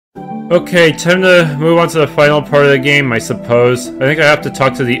Okay, time to move on to the final part of the game, I suppose. I think I have to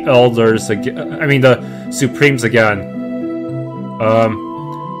talk to the elders again. I mean, the Supremes again.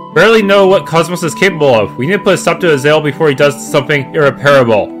 Barely know what Cosmos is capable of. We need to put a stop to Azael before he does something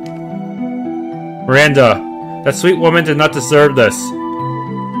irreparable. Miranda, that sweet woman did not deserve this.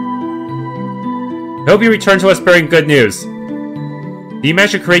 I hope you return to us bearing good news. Did you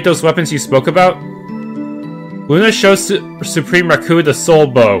manage to create those weapons you spoke about? Luna shows Supreme Raku the Soul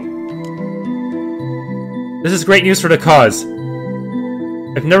Bow. This is great news for the cause.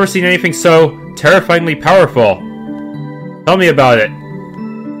 I've never seen anything so terrifyingly powerful. Tell me about it.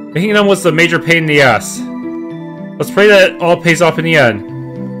 Making them was the major pain in the ass. Let's pray that it all pays off in the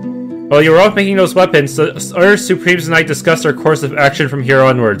end. While you were off making those weapons, the other Supremes and I discussed our course of action from here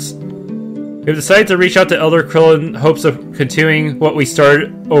onwards. We have decided to reach out to Elder Krill in hopes of continuing what we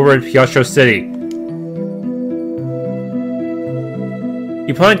started over in Piastro City.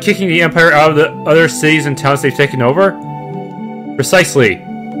 You plan on kicking the Empire out of the other cities and towns they've taken over? Precisely.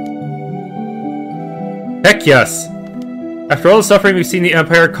 Heck yes! After all the suffering we've seen the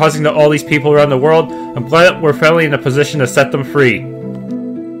Empire causing to all these people around the world, I'm glad that we're finally in a position to set them free.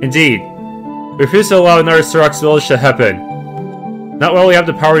 Indeed. We refuse to allow another Surrox village to happen. Not while we have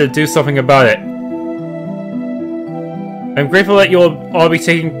the power to do something about it. I'm grateful that you'll all be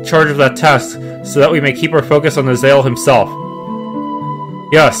taking charge of that task, so that we may keep our focus on Azael himself.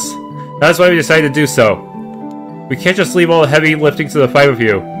 Yes, that is why we decided to do so. We can't just leave all the heavy lifting to the 5 of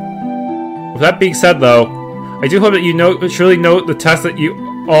you. With that being said, though, I do hope that you truly know the task that you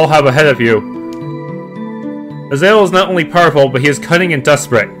all have ahead of you. Azael is not only powerful, but he is cunning and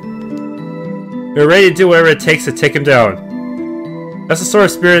desperate. We're ready to do whatever it takes to take him down. That's the sort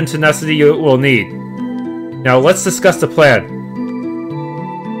of spirit and tenacity you will need. Now let's discuss the plan.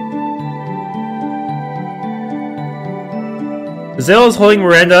 Azael is holding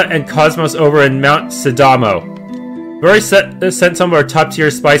Miranda and Cosmos over in Mount Sidamo. We've already sent some of our top-tier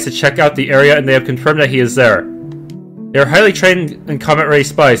spies to check out the area, and they have confirmed that he is there. They are highly trained and combat-ready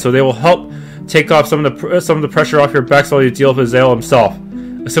spies, so they will help take off some of the pressure off your backs while you deal with Azael himself,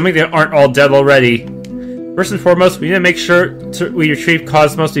 assuming they aren't all dead already. First and foremost, we need to make sure we retrieve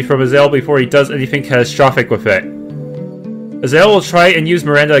Cosmos from Azael before he does anything catastrophic with it. Azael will try and use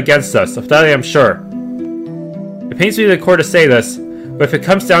Miranda against us, of that I am sure. It pains me to the core to say this, but if it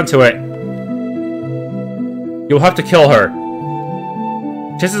comes down to it, you'll have to kill her.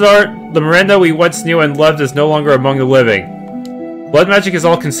 Chances are, the Miranda we once knew and loved is no longer among the living. Blood magic is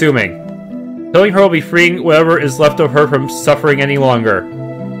all-consuming. Killing her will be freeing whatever is left of her from suffering any longer.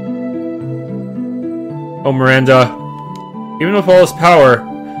 Oh, Miranda. Even with all this power,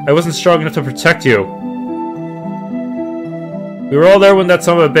 I wasn't strong enough to protect you. We were all there when that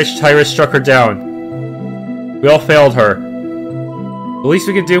son of a bitch Tyrus struck her down. We all failed her. The least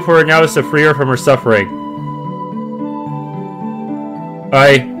we can do for her now is to free her from her suffering.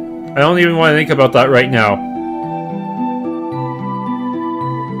 I don't even want to think about that right now.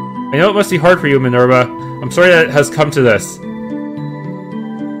 I know it must be hard for you, Minerva. I'm sorry that it has come to this.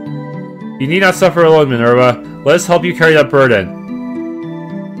 You need not suffer alone, Minerva. Let us help you carry that burden.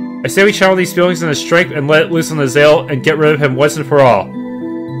 I say we channel these feelings into strength and let it loose on Azael and get rid of him once and for all.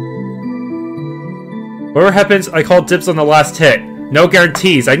 Whatever happens, I call dibs on the last hit. No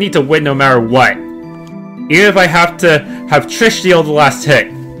guarantees. I need to win no matter what. Even if I have to have Trish deal the last hit.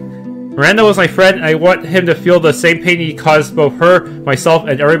 Miranda was my friend, and I want him to feel the same pain he caused both her, myself,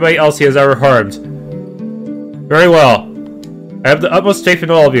 and everybody else he has ever harmed. Very well. I have the utmost faith in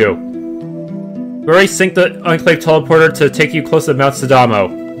all of you. We already synced the Enclave teleporter to take you close to Mount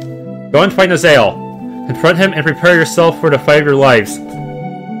Sidamo. Go and find Azael. Confront him and prepare yourself for the fight of your lives.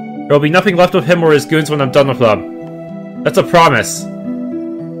 There will be nothing left of him or his goons when I'm done with them. That's a promise.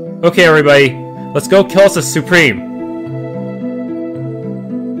 Okay, everybody. Let's go kill us a Supreme.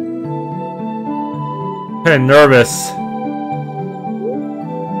 Kinda nervous.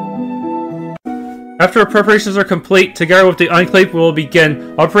 After our preparations are complete, together with the Enclave, we will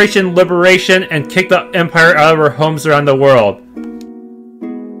begin Operation Liberation and kick the Empire out of our homes around the world.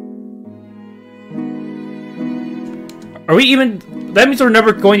 Are we even... That means we're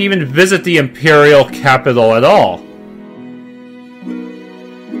never going to even visit the Imperial capital at all.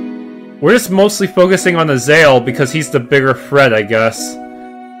 We're just mostly focusing on Azael because he's the bigger threat, I guess.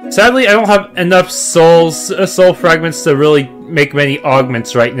 Sadly, I don't have enough soul fragments to really make many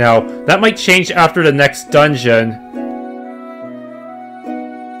augments right now. That might change after the next dungeon.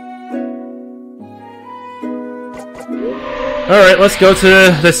 Alright, let's go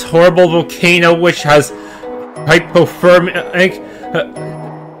to this horrible volcano which has hypothermic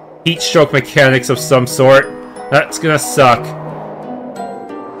heat stroke mechanics of some sort. That's gonna suck.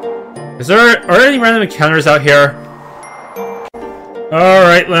 Are there any random encounters out here?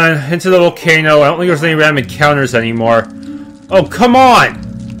 Alright, then, into the volcano. I don't think there's any random encounters anymore. Oh, come on!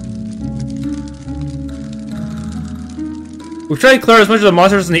 We've tried to clear as much of the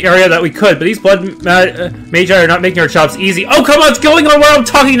monsters in the area that we could, but these blood magi are not making our jobs easy. Oh, come on! What's going on while I'm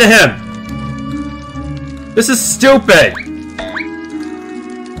talking to him? This is stupid!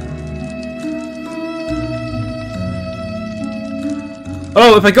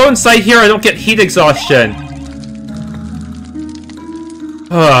 Oh, if I go inside here, I don't get heat exhaustion.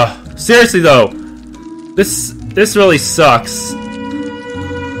 Seriously though, this really sucks.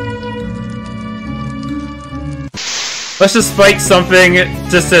 Let's just fight something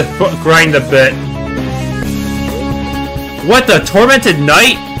just to grind a bit. What, the Tormented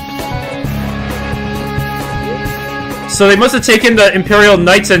Knight? So they must have taken the Imperial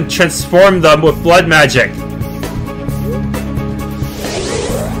Knights and transformed them with blood magic.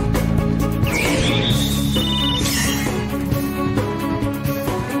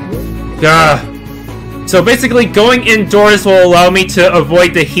 So basically, going indoors will allow me to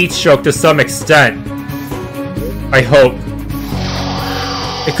avoid the heat stroke to some extent. I hope.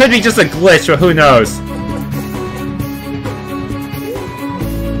 It could be just a glitch, but who knows.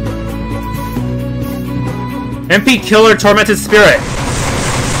 MP Killer Tormented Spirit.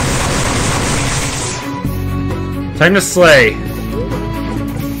 Time to slay.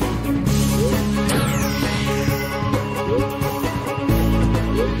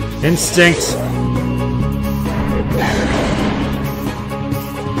 Instinct.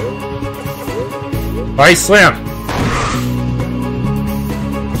 Body Slam.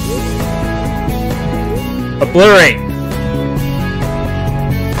 Obliterate.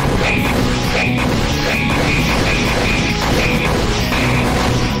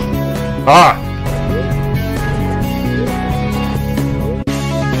 Ah.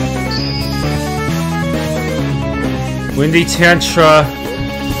 Windy Tantra.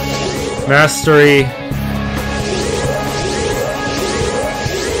 Mastery.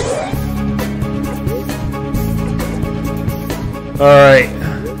 Alright.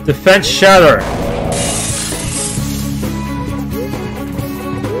 Defense Shatter.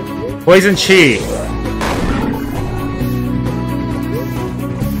 Poison Chi.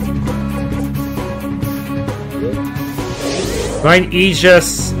 Divine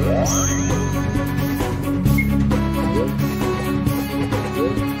Aegis.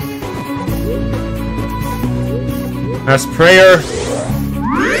 Mass Prayer.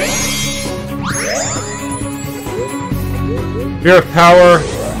 Fear of Power.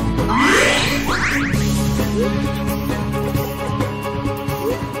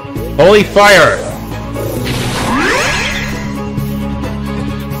 Holy Fire.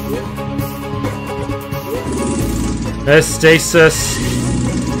 Metastasis.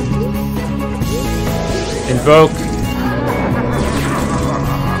 Invoke.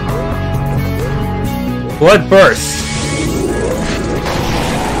 Blood Burst.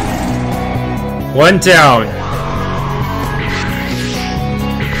 One down.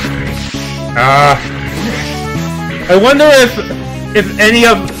 I wonder if any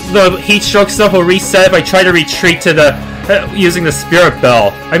of the heat stroke stuff will reset if I try to retreat to the using the Spirit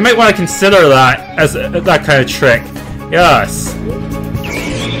Bell. I might want to consider that as that kind of trick. Yes.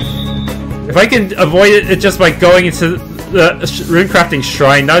 If I can avoid it just by going into the runecrafting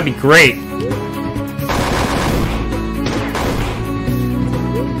shrine, that would be great.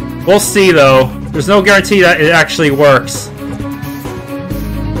 We'll see though. There's no guarantee that it actually works.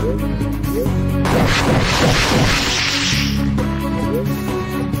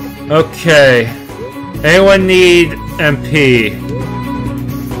 Okay. Anyone need MP?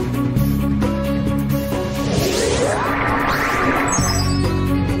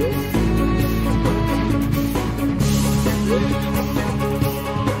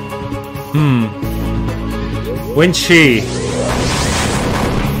 Wen Chi.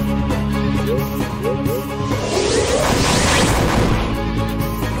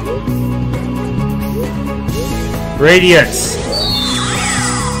 Radiance.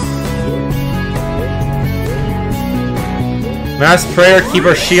 Mass Prayer, keep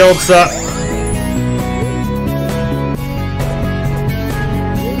our shields up.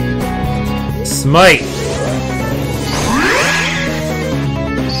 Smite.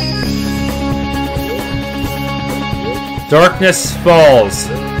 Darkness Falls.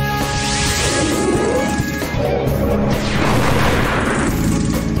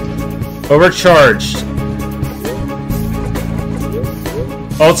 Overcharged.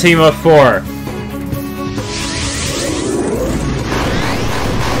 Ultima 4.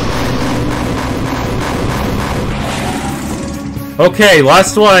 Okay,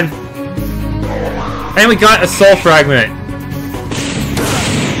 last one. And we got a soul fragment.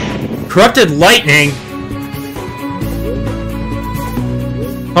 Corrupted lightning?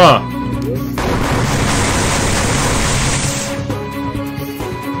 Huh.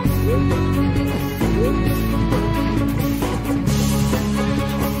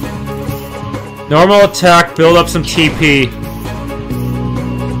 Normal attack, build up some TP.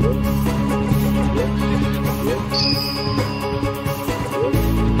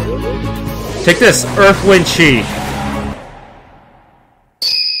 Take this, Earthwind Chi.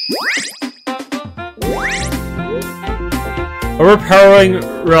 Overpowering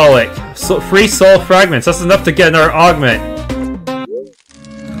relic. Free soul fragments. That's enough to get another augment.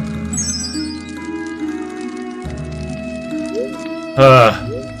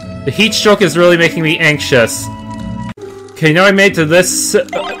 The heat stroke is really making me anxious. Okay, now I made to this,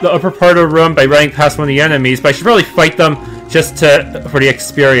 the upper part of the room by running past one of the enemies, but I should probably fight them just for the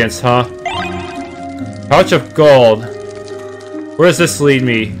experience, huh? Pouch of gold. Where does this lead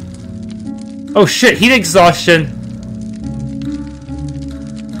me? Oh shit, heat exhaustion.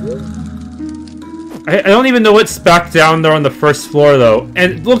 I don't even know what's back down there on the first floor though.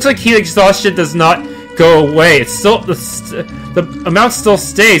 And it looks like heat exhaustion does not go away. It's still, the amount still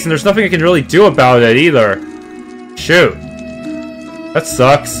stays and there's nothing I can really do about it either. Shoot. That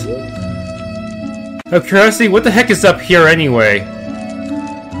sucks. Out of curiosity, what the heck is up here anyway?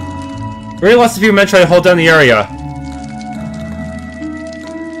 Already lost a few men trying to hold down the area.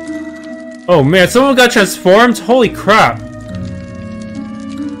 Oh man, someone got transformed? Holy crap.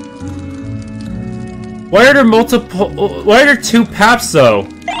 Why are there two paths though?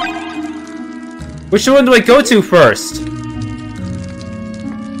 Which one do I go to first?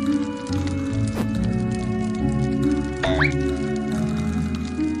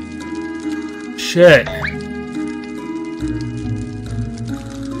 Shit.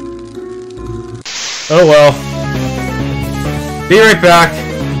 Oh well. Be right back.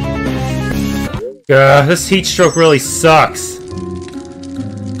 This heat stroke really sucks.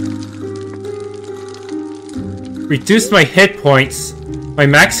 Reduced my hit points. My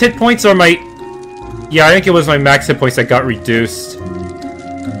max hit points or my... Yeah, I think it was my max hit points that got reduced.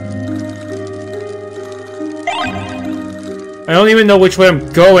 I don't even know which way I'm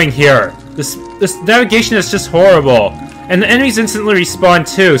going here. This navigation is just horrible. And the enemies instantly respawn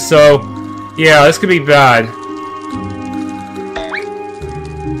too, so... Yeah, this could be bad.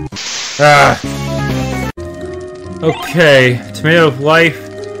 Okay, Tomato of Life.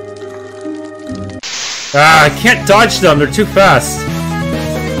 I can't dodge them, they're too fast.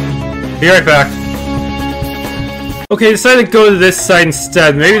 Be right back. Okay, I decided to go to this side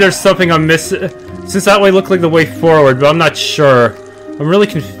instead. Maybe there's something I'm missing, since that way looked like the way forward, but I'm not sure. I'm really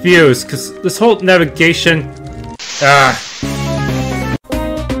confused, because this whole navigation...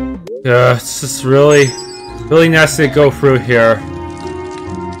 it's just really nasty to go through here.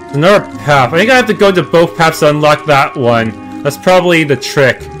 Another path. I think I have to go to both paths to unlock that one. That's probably the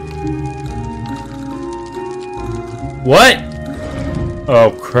trick. What?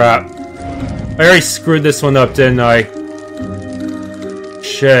 Oh crap. I already screwed this one up, didn't I?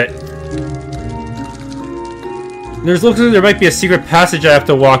 Shit. Looks like there might be a secret passage I have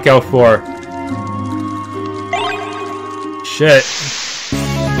to walk out for. Shit.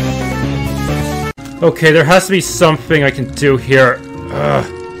 Okay, there has to be something I can do here. Ugh.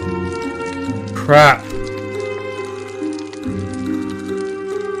 Crap.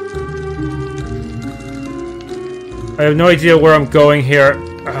 I have no idea where I'm going here.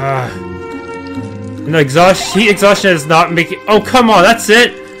 And the heat exhaustion is not making... Oh, come on, that's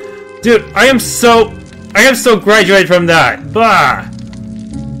it? Dude, I am so graduated from that. Bah!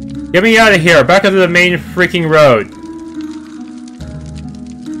 Get me out of here. Back onto the main freaking road.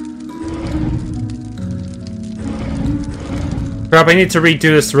 Crap, I need to redo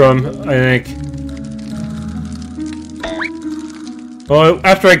this room, I think. Well,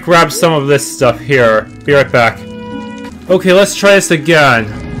 after I grab some of this stuff here. Be right back. Okay, let's try this again.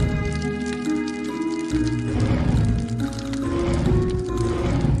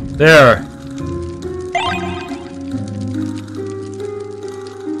 There.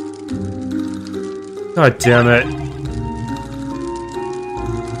 God damn it.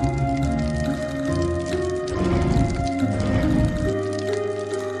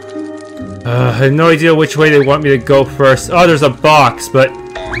 I have no idea which way they want me to go first. Oh, there's a box, but...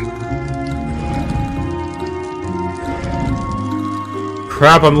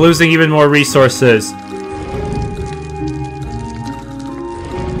 Crap, I'm losing even more resources.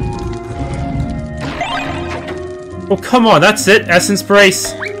 Oh, come on, that's it? Essence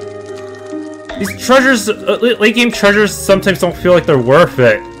Brace? These treasures, late game treasures sometimes don't feel like they're worth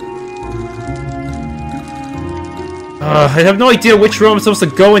it. I have no idea which room I'm supposed to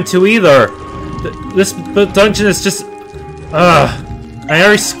go into either. This dungeon is just...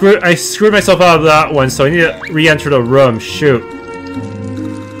 I screwed myself out of that one, so I need to re-enter the room. Shoot.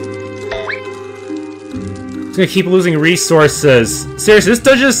 I'm gonna keep losing resources. Seriously, this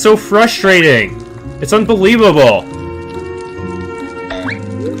dungeon is so frustrating. It's unbelievable.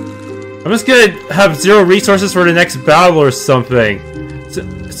 I'm just gonna have 0 resources for the next battle or something.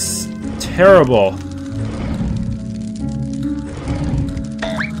 It's terrible.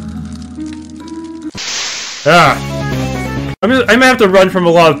 I might have to run from a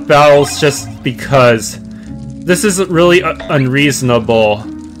lot of battles just because this is really unreasonable.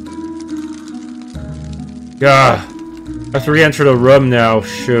 I have to re-enter the room now.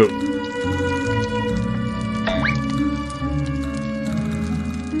 Shoot.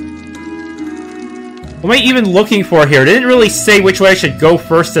 What am I even looking for here? They didn't really say which way I should go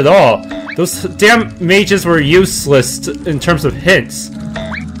first at all. Those damn mages were useless in terms of hints.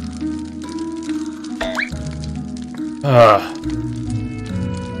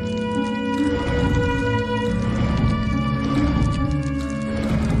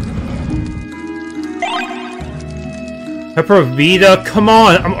 Pepper Vita, come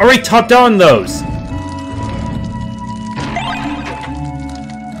on! I'm already top down on those!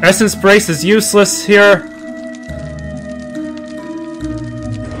 Essence Brace is useless here.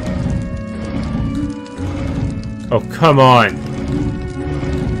 Oh, come on.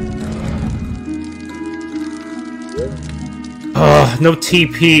 Ugh, no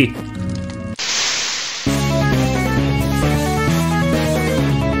TP.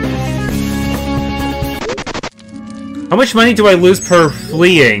 How much money do I lose per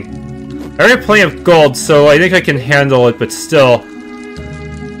fleeing? I already have plenty of gold, so I think I can handle it, but still.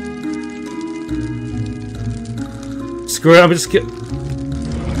 Screw it, I'm just get...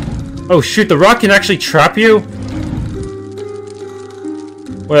 Oh shoot, the rock can actually trap you?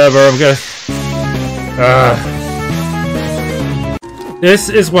 Whatever, I'm gonna... This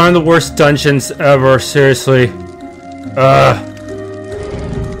is one of the worst dungeons ever, seriously.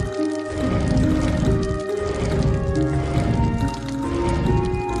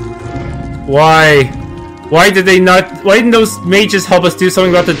 Why? Why did they not... Why didn't those mages help us do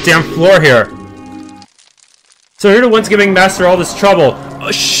something about the damn floor here? So you're the ones giving Master all this trouble.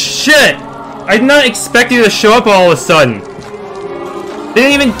 Oh, shit! I did not expect you to show up all of a sudden. They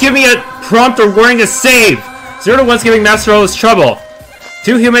didn't even give me a prompt or warning to save. So you're the ones giving Master all this trouble.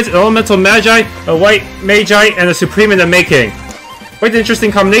 2 humans, an elemental magi, a white magi, and a supreme in the making. Quite an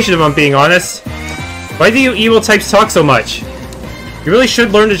interesting combination if I'm being honest. Why do you evil types talk so much? You really should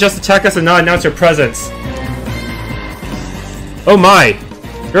learn to just attack us and not announce your presence. Oh my,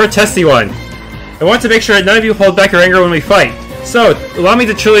 you're a testy one. I want to make sure that none of you hold back your anger when we fight. So, allow me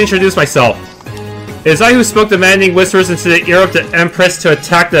to truly introduce myself. It is I who spoke the maddening whispers into the ear of the Empress to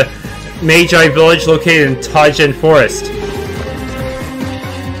attack the Magi village located in Tajin Forest.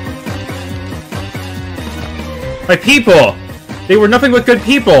 My people! They were nothing but good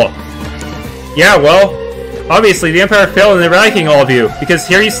people! Yeah, well, obviously the Empire failed in eradicating all of you, because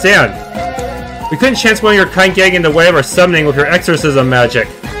here you stand. We couldn't chance one of your kind getting in the way of our summoning with your exorcism magic.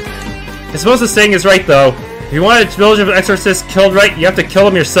 I suppose the saying is right, though. If you want a village of exorcists killed right, you have to kill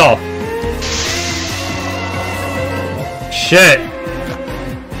them yourself. Shit.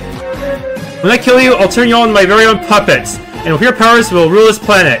 When I kill you, I'll turn you all into my very own puppets, and with your powers, we'll rule this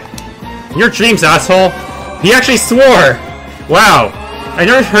planet. In your dreams, asshole. He actually swore! Wow. I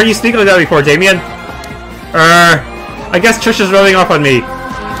never heard you speak like that before, Damien. I guess Trish is rubbing off on me.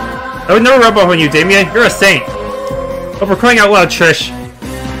 I would never rub off on you, Damien. You're a saint. But for crying out loud, Trish.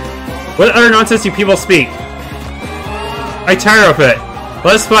 What utter nonsense do people speak? I tire of it.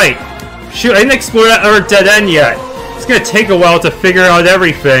 Let us fight. Shoot, I didn't explore that other dead end yet. It's gonna take a while to figure out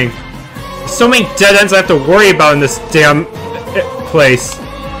everything. There's so many dead ends I have to worry about in this damn place.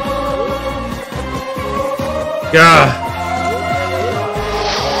 Gah.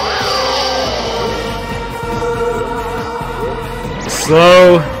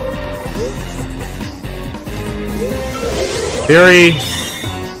 Slow. Very.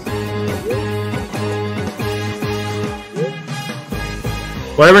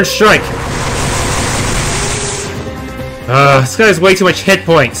 Whatever and strike. This guy has way too much hit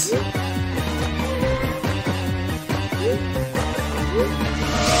points.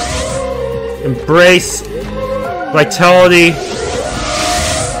 Embrace. Vitality.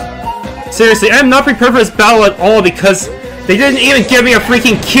 Seriously, I am not prepared for this battle at all because they didn't even give me a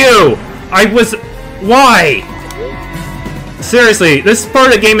freaking cue! I was... Why? Seriously, this part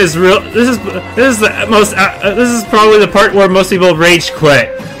of the game is real... This is the most... this is probably the part where most people rage quit.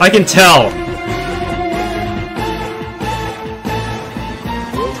 I can tell.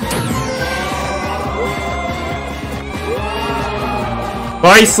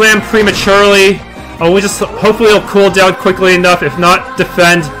 Body slam prematurely. Oh, we just hopefully it'll cool down quickly enough. If not,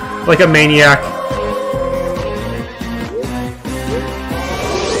 defend like a maniac.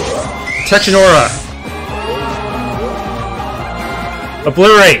 Protection aura.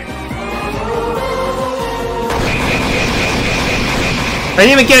 Obliterate. I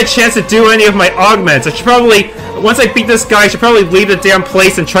didn't even get a chance to do any of my augments. I should probably, once I beat this guy, I should probably leave the damn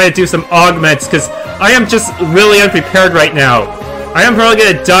place and try to do some augments, because I am just really unprepared right now. I am probably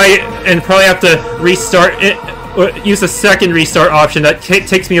gonna die and probably have to restart it, or use a second restart option that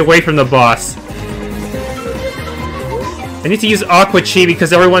takes me away from the boss. I need to use Aqua Chi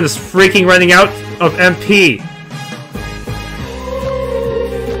because everyone is freaking running out of MP.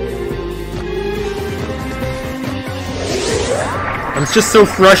 I'm just so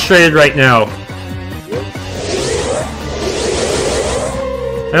frustrated right now.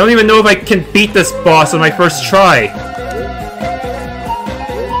 I don't even know if I can beat this boss on my first try.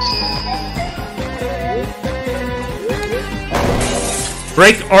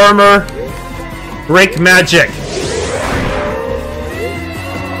 Break armor. Break magic.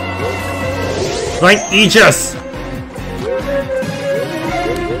 Divine Aegis.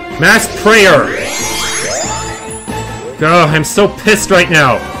 Mass prayer. Oh, I'm so pissed right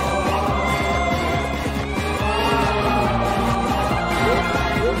now.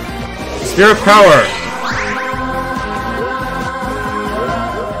 Spirit power.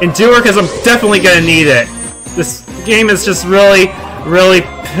 Endure, because I'm definitely gonna need it. This game is just really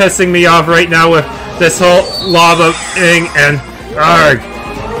pissing me off right now with this whole lava thing and arg.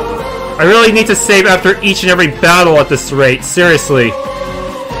 I really need to save after each and every battle at this rate, seriously.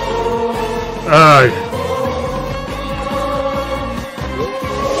 Ugh.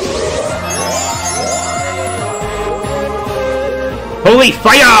 Holy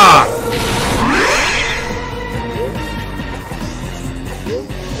fire!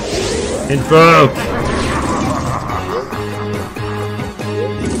 Invoke!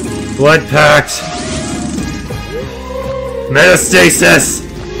 Blood Pact! Metastasis!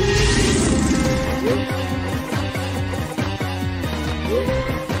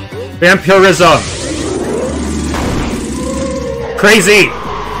 Vampirism! Crazy!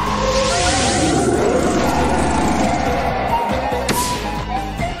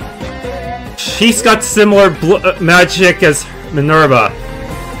 She's got similar magic as Minerva.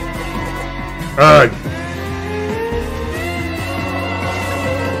 Ugh.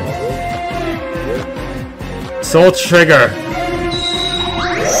 Soul Trigger.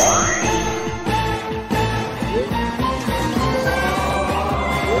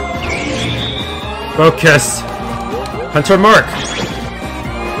 Focus. Hunter Mark.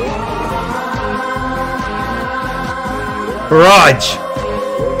 Barrage.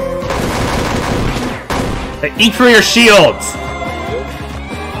 I eat for your shields.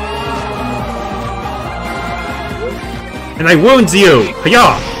 And I wound you.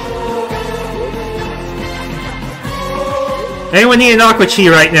 Hiya! Anyone need an Aqua Chi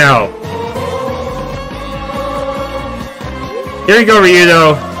right now? Here you go,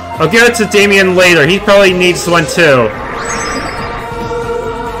 Ryudo. I'll give it to Damien later. He probably needs one too.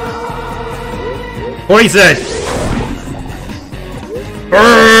 Poison!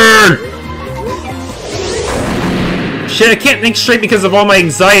 Burn! Shit, I can't think straight because of all my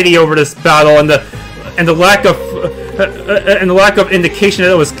anxiety over this battle and the lack of indication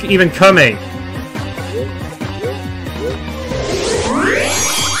that it was even coming.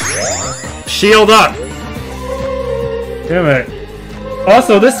 Shield up! Damn it.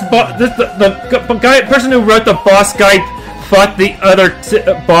 Also, the person who wrote the boss guide fought the other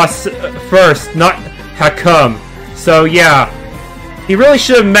boss first, not Hakkum. So yeah, he really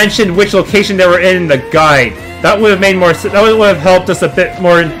should have mentioned which location they were in the guide. That would have made more sense. That would have helped us a bit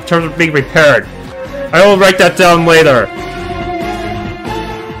more in terms of being prepared. I will write that down later.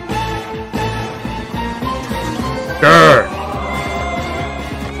 Grr.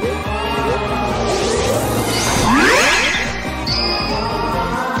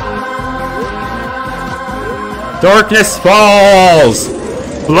 Darkness falls!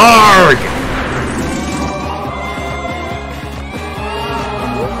 Blarg!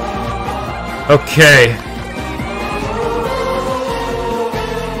 Okay.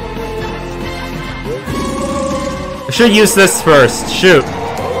 I should use this first. Shoot.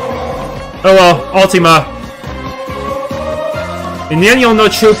 Oh well, Ultima. In the end, you'll know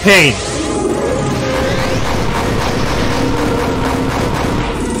true pain.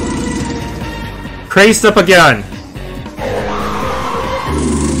 Crazed up again.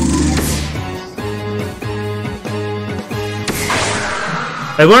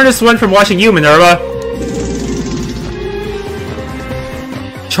 I learned this one from watching you, Minerva.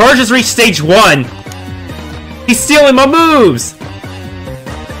 charges reach stage 1. He's stealing my moves!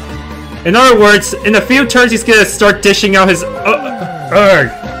 In other words, in a few turns he's gonna start dishing out his...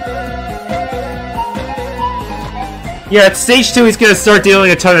 Yeah, at stage 2 he's gonna start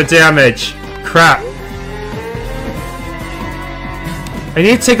dealing a ton of damage. Crap. I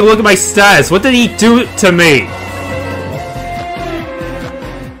need to take a look at my status. What did he do to me?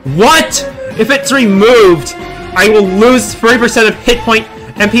 What? If it's removed, I will lose 30% of hit point,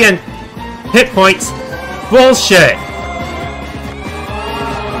 MP and hit points. Bullshit.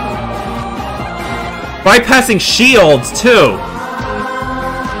 Bypassing shields, too.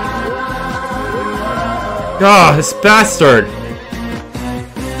 God, this bastard.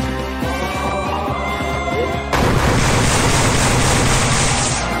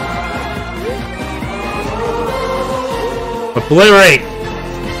 Obliterate.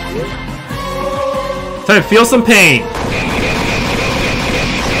 Time to feel some pain.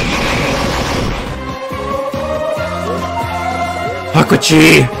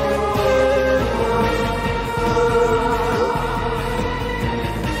 Hakuchi.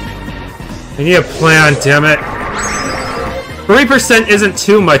 I need a plan, damn it. 3% isn't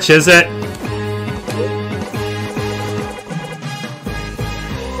too much, is it?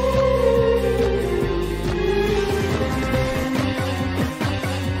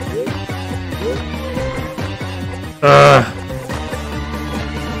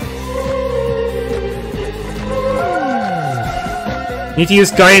 Need to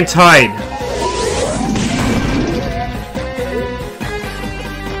use Gaian Tide.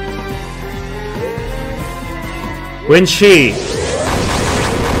 Wind Chi.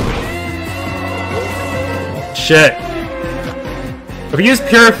 Shit. If I use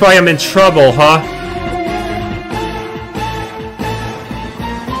Purify, I'm in trouble, huh?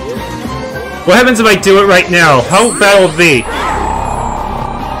 What happens if I do it right now? How bad will it be?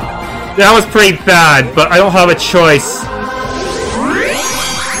 That was pretty bad, but I don't have a choice.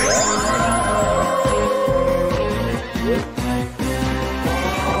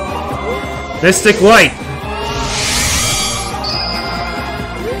 Mystic Light.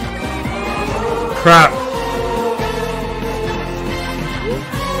 Crap.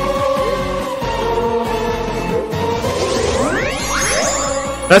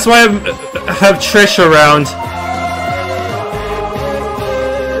 That's why I have Trish around.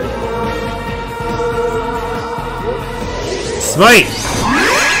 Smite!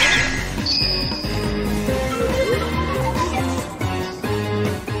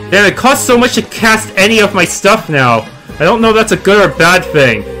 Damn, it costs so much to cast any of my stuff now. I don't know if that's a good or bad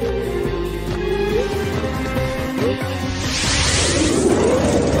thing.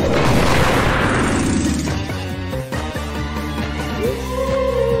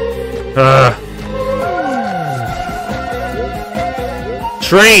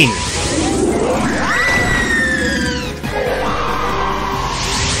 Train!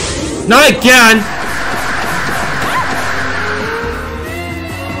 Not again!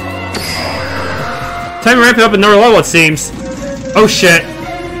 Time to ramp it up another level, it seems. Oh shit.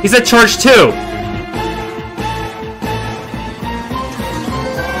 He's at charge 2!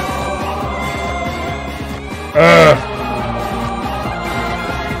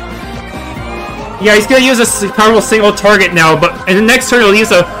 Yeah, he's gonna use a powerful single target now, but in the next turn he'll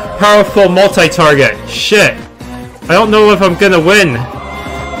use a powerful multi-target. Shit. I don't know if I'm gonna win.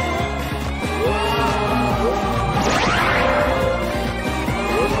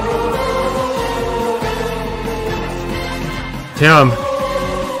 Damn.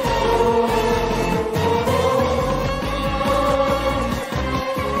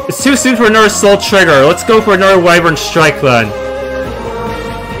 It's too soon for another Soul Trigger. Let's go for another Wyvern Strike then.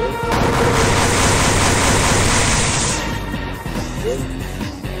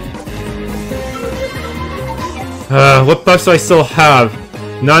 What buffs do I still have?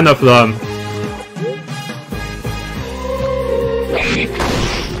 None of them.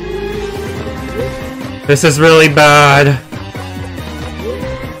 This is really bad.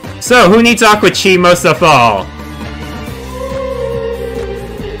 So, who needs Aqua Chi most of all?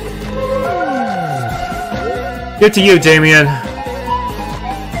 Good to you, Damien.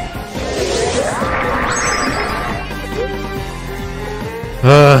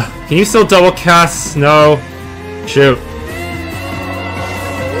 Can you still double cast? No. Shoot.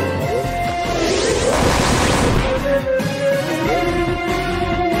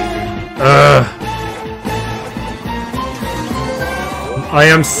 I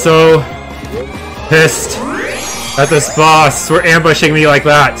am so pissed at this boss for ambushing me like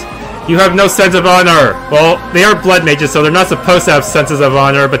that. You have no sense of honor. Well, they are blood mages, so they're not supposed to have senses of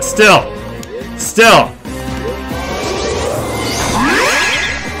honor, but still. Still.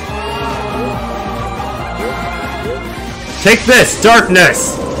 Take this,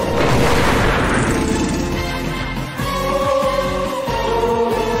 darkness!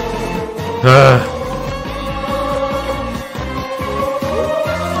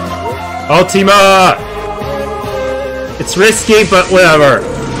 Ultima! It's risky, but whatever.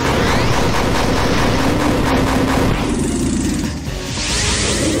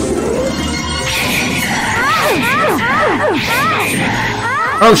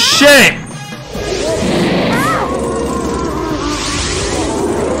 Oh shit!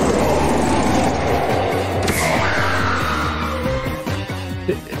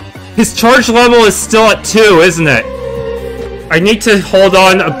 His charge level is still at 2, isn't it? I need to hold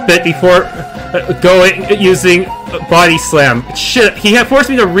on a bit before going using body slam. Shit, he forced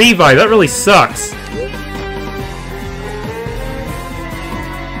me to revive. That really sucks.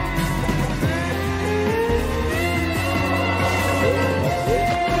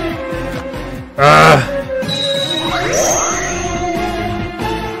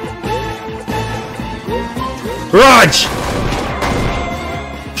 Raj!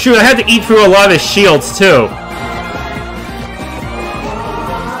 Shoot, I had to eat through a lot of his shields, too.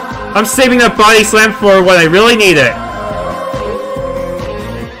 I'm saving that body slam for when I really need it.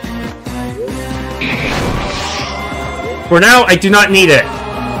 For now, I do not need it.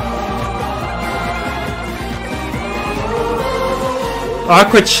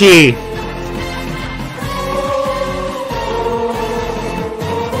 Aqua Chi.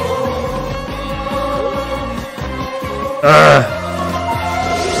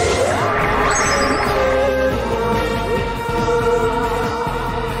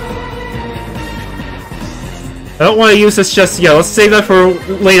 I don't want to use this just yet. Let's save that for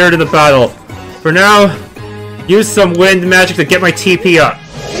later in the battle. For now, use some wind magic to get my TP up.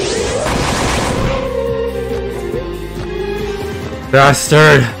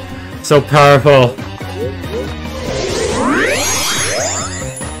 Bastard. So powerful.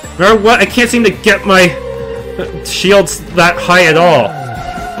 Remember what? I can't seem to get my shields that high at all.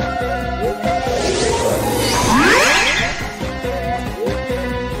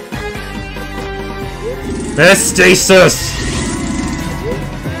 Stasis!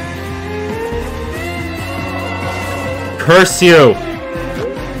 Curse you!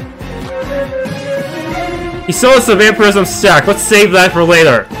 He stole us the vampirism stack. Let's save that for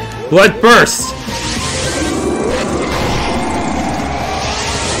later. Blood burst!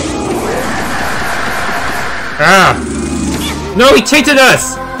 Ah! No, he tainted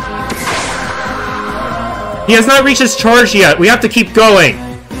us! He has not reached his charge yet. We have to keep going.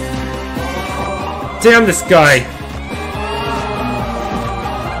 Damn this guy.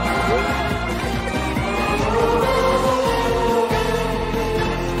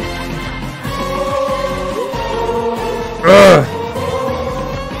 Ugh.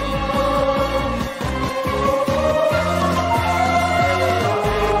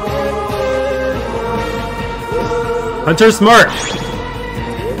 Hunter's Mark.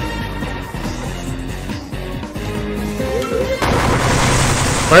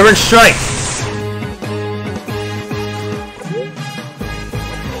 Wyvern Strike.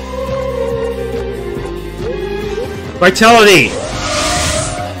 Vitality!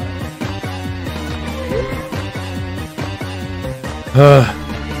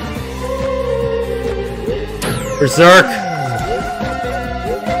 Berserk!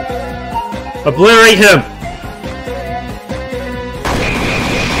 Obliterate him!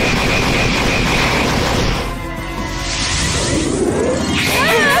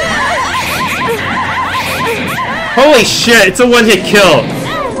 Holy shit, it's a one-hit kill!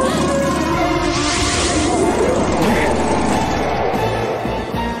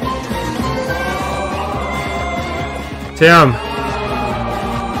 Damn.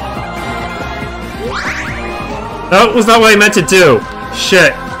 That was not what I meant to do.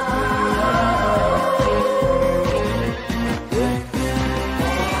 Shit.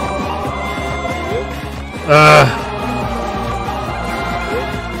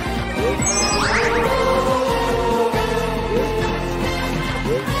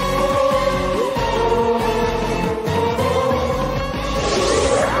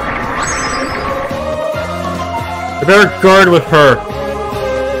 I better guard with her.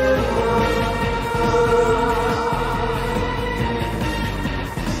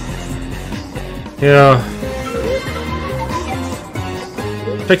 Yeah.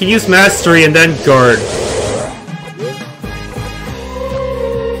 If I can use mastery and then guard.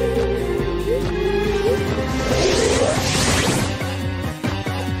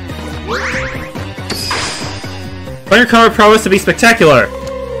 Undercover promised to be spectacular.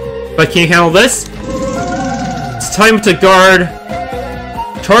 But can you handle this? It's time to guard.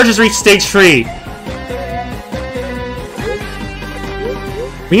 Charge has reached stage 3.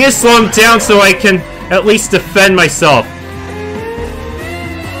 We need to slow him down so I can at least defend myself.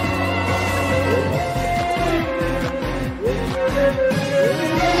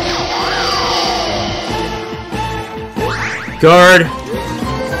 Guard.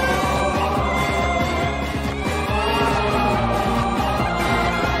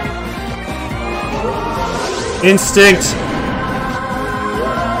 Instinct.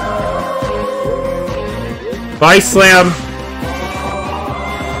 Body slam.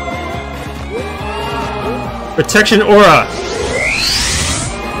 Protection aura.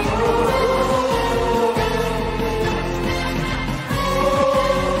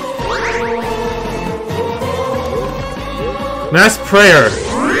 Mass prayer.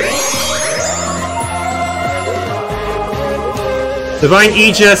 Divine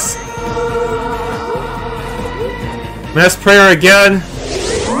Aegis. Mass prayer again.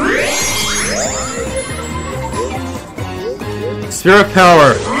 Sphere of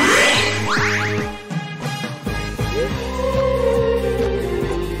power.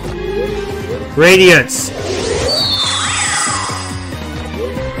 Radiance.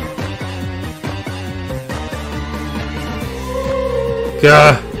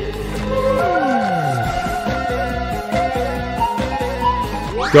 Gah.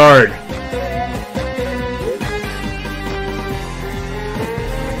 Guard.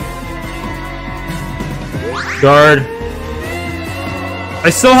 Guard. I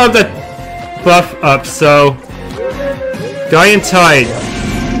still have that buff up, so... Guardian Tide.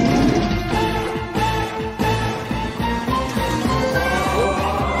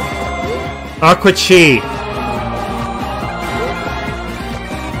 Aqua Chi.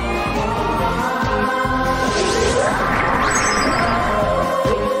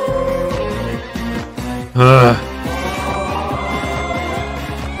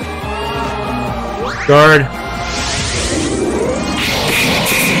 Guard.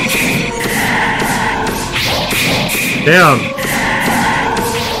 Damn.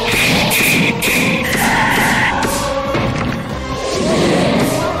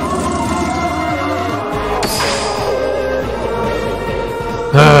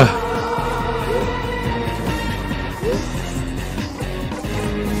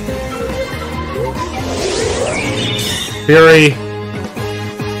 Fury.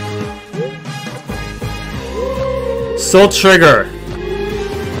 Soul Trigger.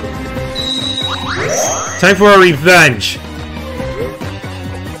 Time for a revenge.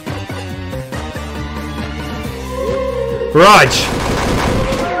 Barrage.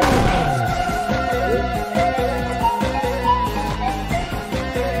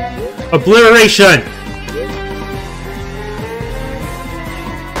 Obliteration.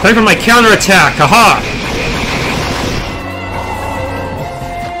 Time for my counterattack. Haha.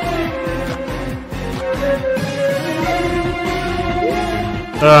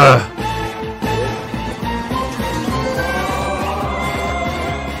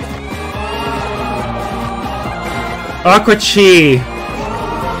 Aqua Chi.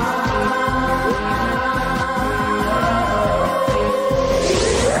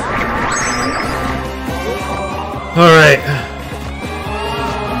 Alright.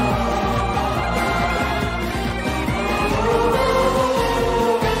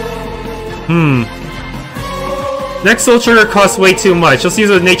 Next Soul Trigger costs way too much. Let's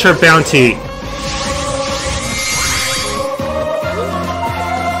use a Nature Bounty.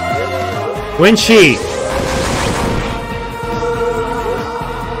 Wen Chi.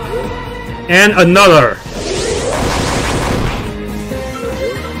 And another.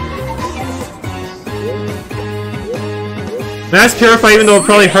 Mass Purify, even though it'll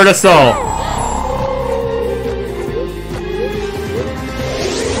probably hurt us all.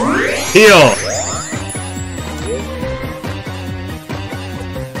 Heal.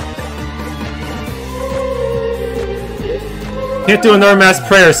 Can't do another Mass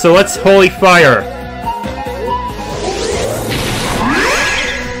Prayer, so let's Holy Fire.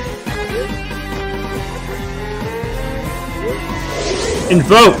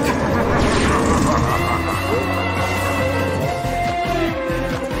 Invoke!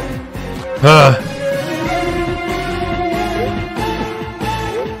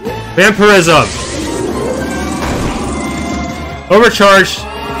 Vampirism! Overcharged!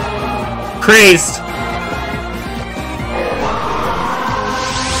 Crazed!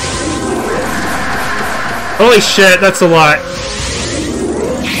 Holy shit, that's a lot.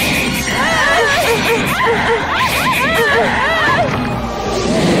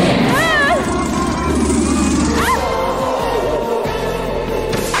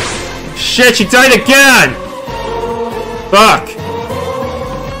 Shit, she died again! Fuck.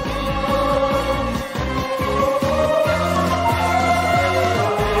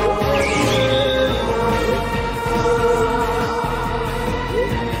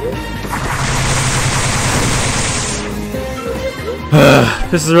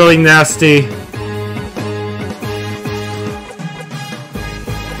 This is really nasty.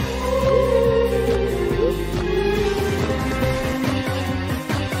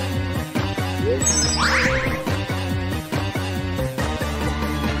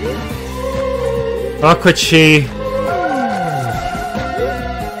 Aqua Chi.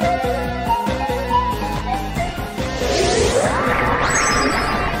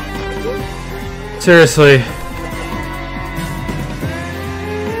 Seriously.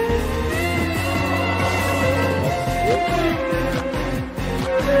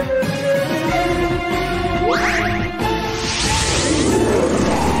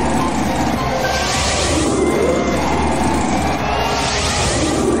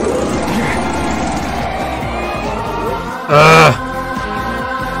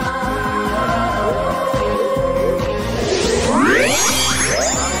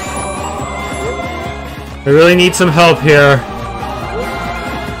 I really need some help here.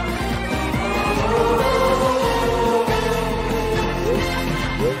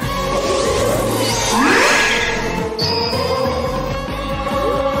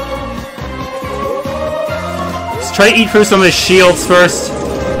 Let's try to eat through some of his shields first.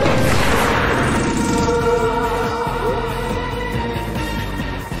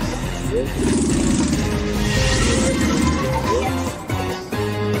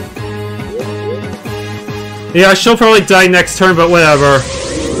 Yeah, she'll probably die next turn, but whatever.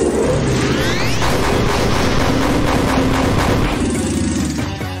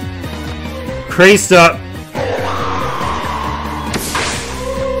 Crazed up.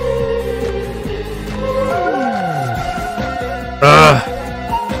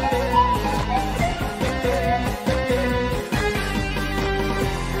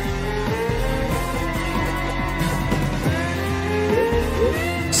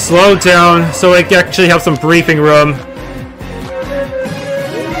 Slow down so I can actually have some briefing room.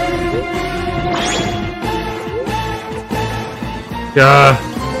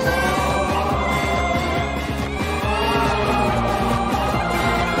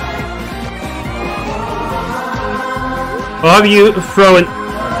 I'll have you throw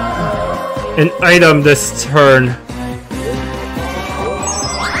an item this turn.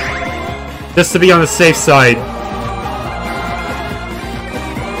 Just to be on the safe side.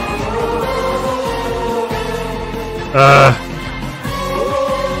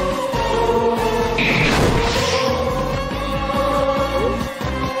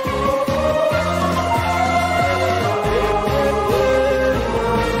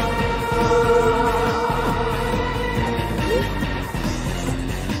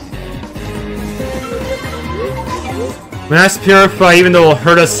 Mass Purify, even though it'll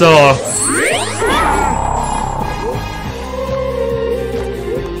hurt us all.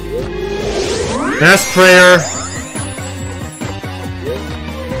 Mass Prayer.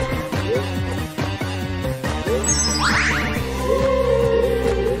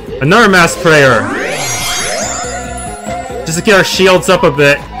 Another Mass Prayer. Just to get our shields up a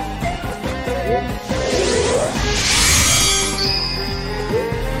bit.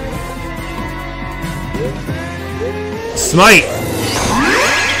 Smite!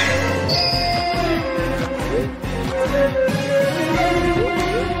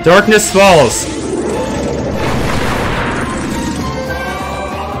 Darkness Falls.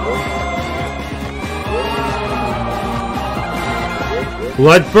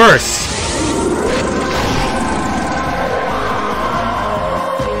 Blood Burst.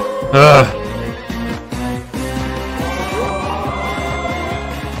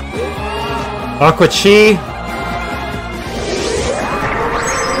 Aqua Chi.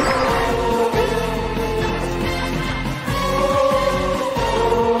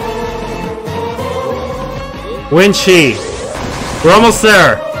 Wind Chi. We're almost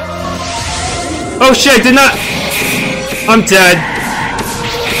there. Oh shit, I did not... I'm dead.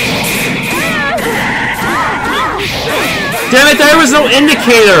 Damn it, there was no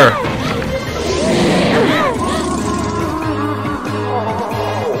indicator!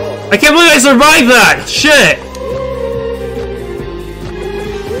 I can't believe I survived that! Shit!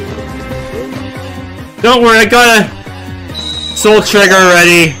 Don't worry, I got a soul trigger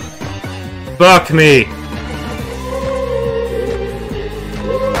ready. Fuck me.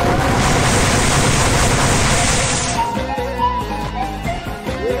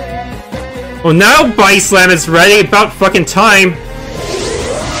 Well, now Body Slam is ready. About fucking time.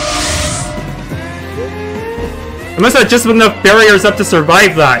 I must have just enough barriers up to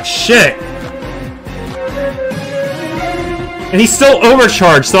survive that. Shit. And he's still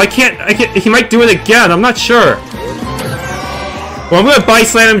overcharged, so I can't. He might do it again. I'm not sure. Well, I'm gonna Body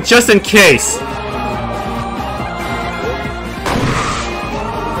Slam him just in case.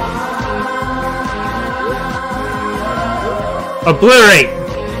 Obliterate!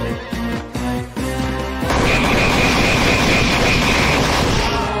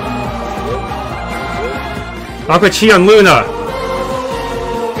 Aqua Chi on Luna!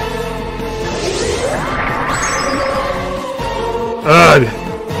 Ugh!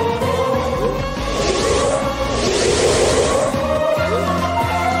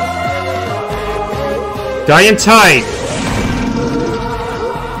 Giant Tide!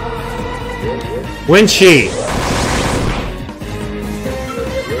 Wind Chi!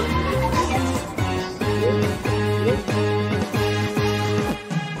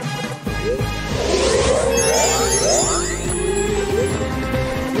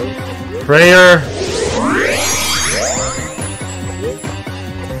 Prayer!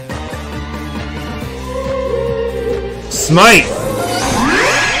 Smite!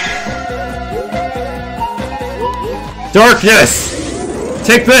 Darkness!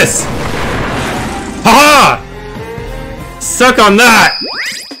 Take this! Haha! Suck on that!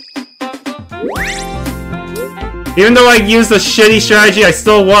 Even though I used a shitty strategy, I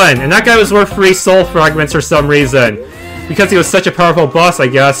still won. And that guy was worth 3 soul fragments for some reason. Because he was such a powerful boss, I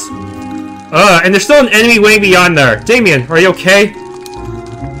guess. And there's still an enemy waiting beyond there. Damien, are you okay?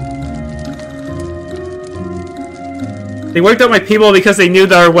 They wiped out my people because they knew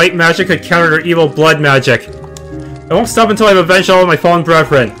that our white magic could counter their evil blood magic. I won't stop until I've avenged all of my fallen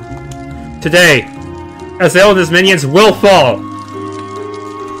brethren. Today, Azael and his minions will fall!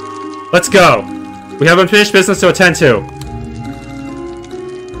 Let's go. We have unfinished business to attend to.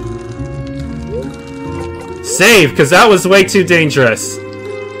 Save, because that was way too dangerous.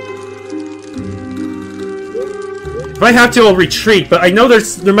 If I have to, I'll retreat, but I know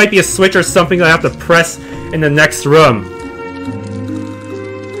there might be a switch or something that I have to press in the next room.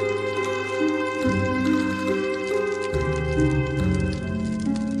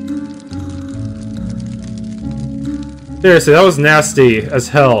 Seriously, that was nasty as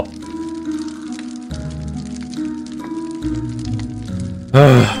hell.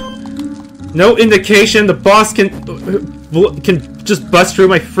 No indication the boss can just bust through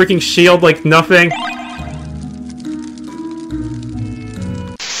my freaking shield like nothing.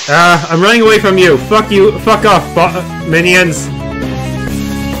 I'm running away from you. Fuck you. Fuck off, minions.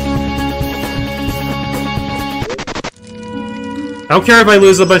 I don't care if I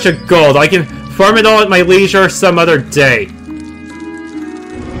lose a bunch of gold. I can farm it all at my leisure some other day.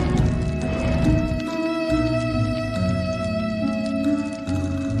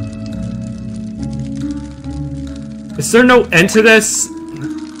 Is there no end to this?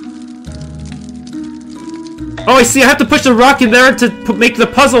 Oh, I see. I have to push the rock in there to make the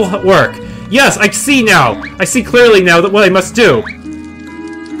puzzle work. Yes, I see now. I see clearly now that what I must do.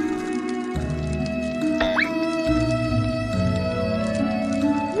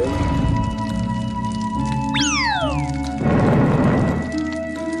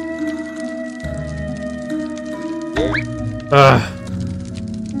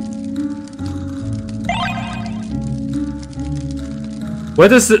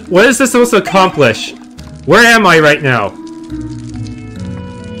 What is this supposed to accomplish? Where am I right now?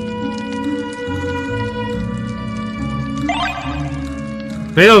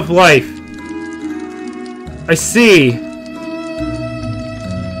 Made of life. I see.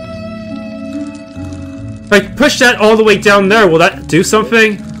 If I push that all the way down there, will that do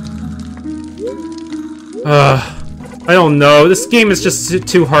something? I don't know. This game is just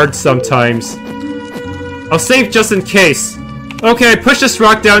too hard sometimes. I'll save just in case. Okay, I push this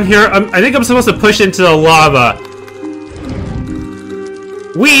rock down here. I think I'm supposed to push into the lava.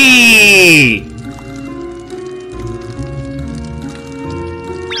 Whee!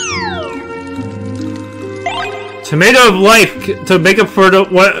 Tomato of life to make up for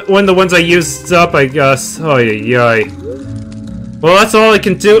one of the ones I used up, I guess. Oh yeah. Well, that's all I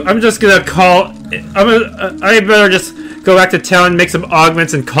can do. I'm just gonna call. I better just go back to town, make some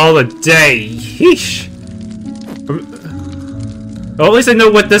augments, and call it a day. Yeesh. Well, at least I know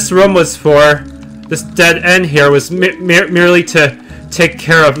what this room was for. This dead end here was merely to take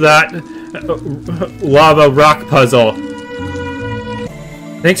care of that lava rock puzzle.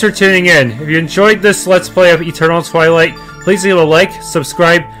 Thanks for tuning in. If you enjoyed this Let's Play of Eternal Twilight, please leave a like,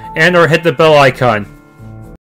 subscribe, and or hit the bell icon.